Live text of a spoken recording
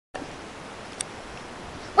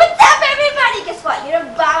guess what? You're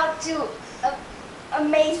about to,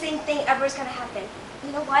 amazing thing ever is gonna happen.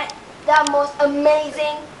 You know what? The most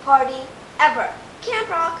amazing party ever. Camp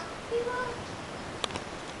Rock. We rock.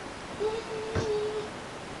 Yay.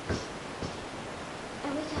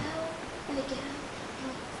 And we go, and we go.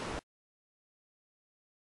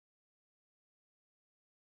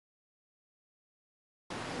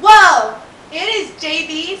 Whoa! It is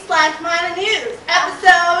JB/Miley News,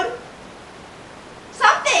 episode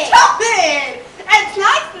Something! And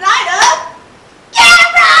tonight's the night of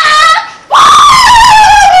Camp Rock!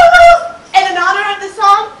 Woo! And in honor of the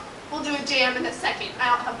song, we'll do a jam in a second. I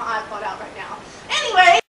don't have my iPod out right now.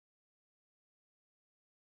 Anyway.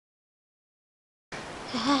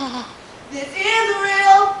 This is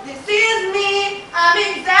real, this is me. I'm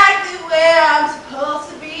exactly where I'm supposed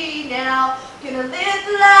to be now. Gonna let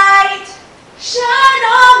the light shine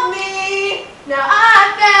on me. Now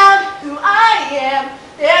I found who I am.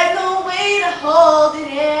 There's no way to hold it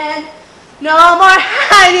in. No more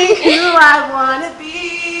hiding who I wanna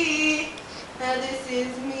be. Now this is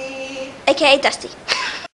me. AKA Dusty.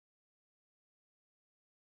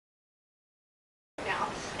 Now,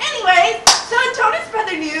 anyway, so in Jonas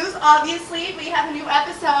Brother news, obviously we have a new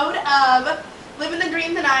episode of Living the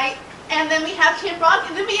Dream Tonight, and then we have Camp Rock,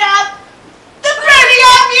 and then we have the Burning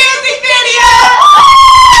Up music video!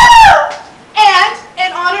 And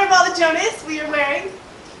in honor of all the Jonas, we are wearing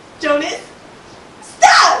Jonas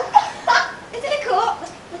stuff! Isn't it cool?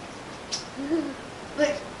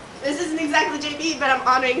 Look, this isn't exactly JB, but I'm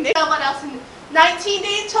honoring Nick. What else? 19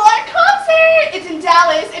 days till our concert! It's in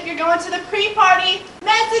Dallas. If you're going to the pre-party,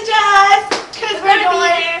 message us! Because we're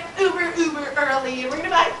going uber early. We're going to be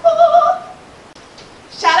like, oh.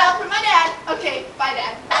 Shout out for my dad. Okay, bye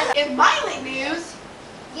dad. In Miley news,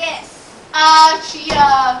 Yes. she,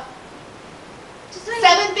 Just like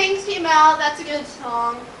 7 Things came out. That's a good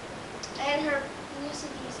song. and her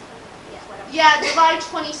music is, yeah, whatever. Yeah, July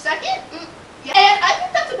 22nd. Yeah. And I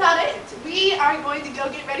think that's about it. We are going to go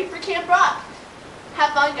get ready for Camp Rock.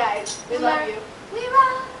 Have fun, guys. We love you. We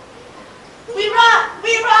rock. We rock.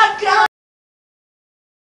 We rock. Go.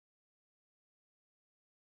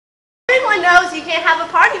 Everyone knows you can't have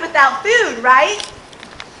a party without food, right?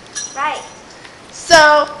 Right.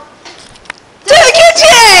 So, to the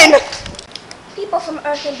kitchen! People from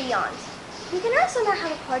Earth and beyond. You can also not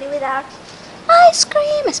have a party without ice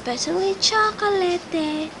cream, especially chocolate.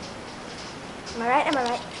 Am I right? Am I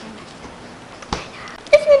right?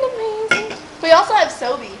 Isn't it amazing? We also have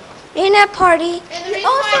Sobe. In a party, And the you reason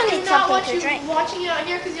also why I need do not something want to you drink. watching it on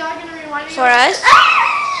here because y'all are going to rewind it. For us,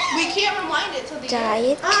 We can't rewind it till the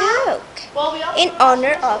Diet end. Coke. Well, we also In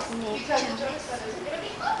honor of Nick because the Jonas. Jonas Brothers are going to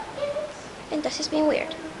be up. And this is being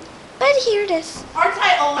weird. But here it is. Aren't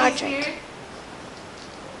I always Our drink. weird?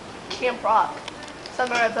 Camp Rock.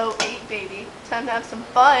 Summer of 08, baby. Time to have some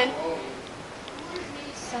fun.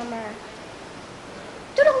 Summer.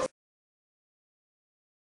 Doodles.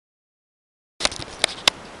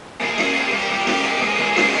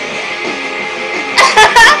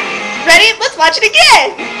 Ready? Let's watch it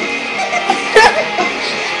again.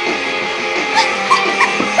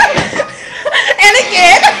 And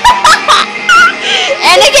again.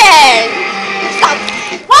 And again.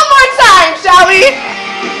 One more time, shall we?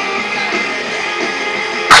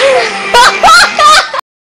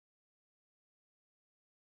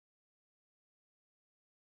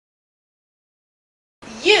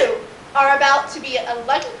 You are about to be a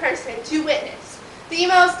lucky person to witness the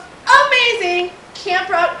most amazing Camp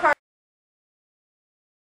Rock party.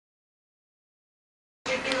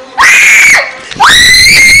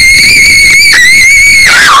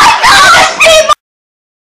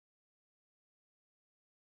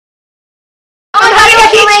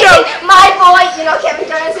 My boy, you know, Kevin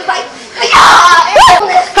Jonas is like,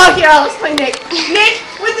 Oh, here, let's play Nick. Nick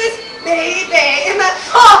with this baby in the,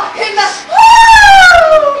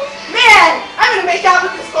 man, I'm gonna make out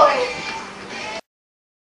with this boy.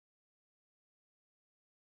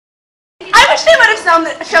 I wish they would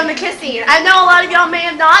have shown the kiss scene. I know a lot of y'all may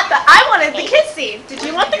have not, but I wanted the kiss scene. Did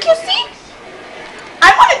you want the kiss scene?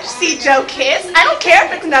 I wanted to see Joe kiss. I don't care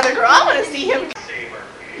if it's another girl. I want to see him.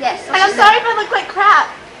 yes. And I'm sorry if I look like crap.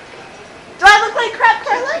 Do I look like crap,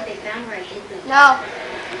 Carla? No.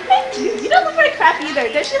 Thank you. You don't look like crap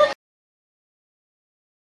either. Does she look?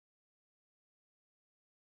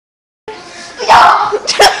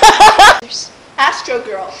 Astro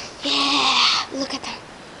Girl. Yeah, look at them.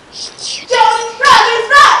 He's cute. Jonas Brothers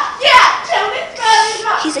rock! Yeah! Jonas Brothers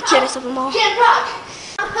rock! He's the cutest of them all. Camp Rock!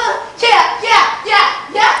 Yeah!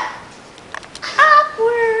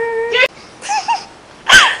 Awkward.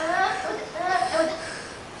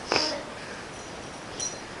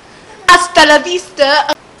 Hasta Hasta la vista.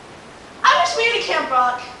 I wish we had a Camp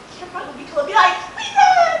Rock. Camp Rock would be cool. It'd be like, we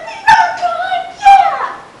run, God,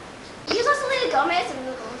 yeah. You saw Selena Gomez in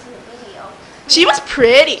the video. She was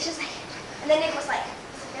pretty. She was like, and then Nick was like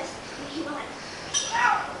this, and he went like,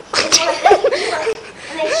 and he went like this,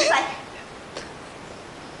 and then she's like,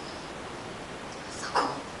 so cool.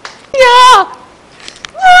 Yeah.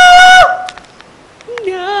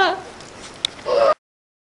 Yeah.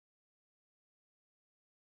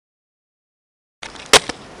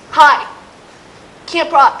 Hi.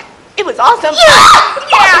 Camp Rock. It was awesome.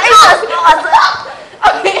 Yeah, it was awesome.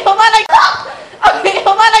 Okay, hold on. I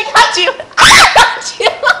got you. I got you.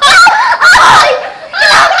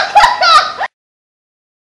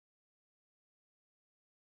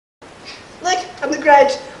 Look, I'm the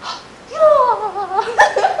Grudge.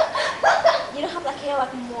 You don't have like hair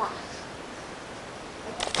like more.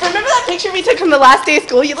 Remember that picture we took from the last day of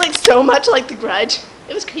school? You looked so much like the Grudge.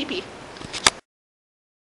 It was creepy.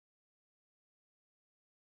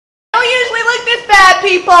 I don't usually look this bad,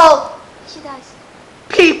 people. She does.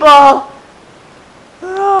 People.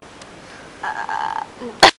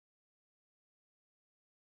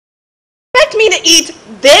 Expect me to eat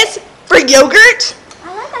this for yogurt?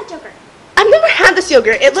 I like that yogurt. I've never had this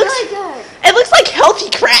yogurt. It looks really good. It looks like healthy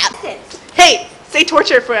crap. It's Hey, say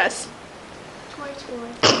torture for us.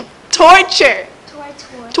 torture. Torture.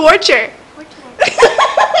 Torture. Torture.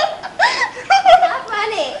 Not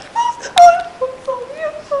funny.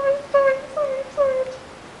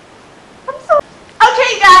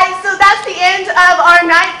 Okay, guys, so that's the end of our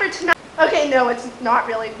night for tonight. Okay, no, it's not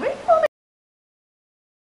really.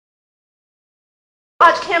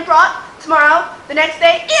 Watch Camp Rock tomorrow, the next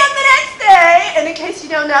day, and the next day. And in case you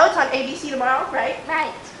don't know, it's on ABC tomorrow, right?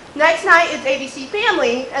 Right. Next night is ABC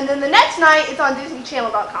Family, and then the next night it's on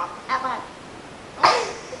DisneyChannel.com. At what?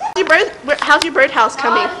 How's your birdhouse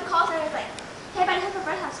coming? He calls her and he's like, hey, buddy, how's the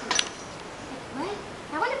birdhouse coming? Like, what?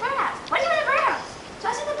 I want the birdhouse. Why do you want the birdhouse? So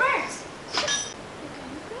I see the birds.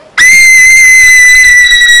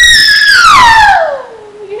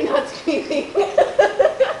 You're not screaming.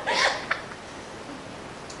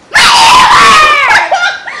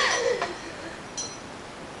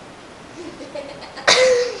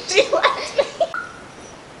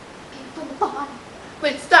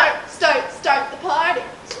 Let's start the party.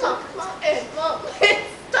 Start the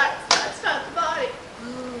party.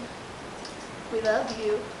 We love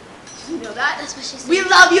you. Did you know that? That's what she said. We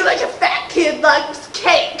love you like a fat kid loves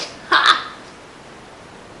cake. Ha!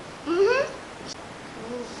 No.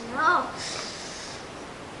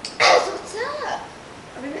 So what's up?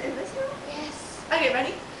 Are we gonna end this now? Yes. Okay,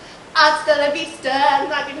 ready? Hasta la vista. I'm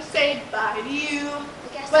not gonna say bye to you. I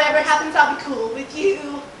guess Whatever I'll happens, I'll be cool with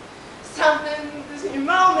you. Something, there's your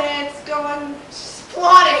moments going,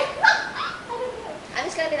 plotting. I'm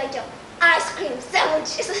just gonna be like Joe. Ice cream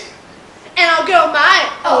sandwiches. And I'll go my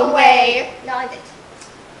own way. No, I didn't.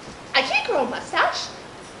 I can't grow a mustache.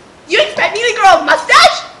 You expect me to grow a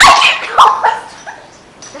mustache? I can't grow a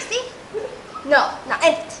mustache. Let's see. No,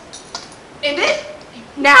 end it. End it?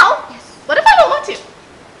 Now?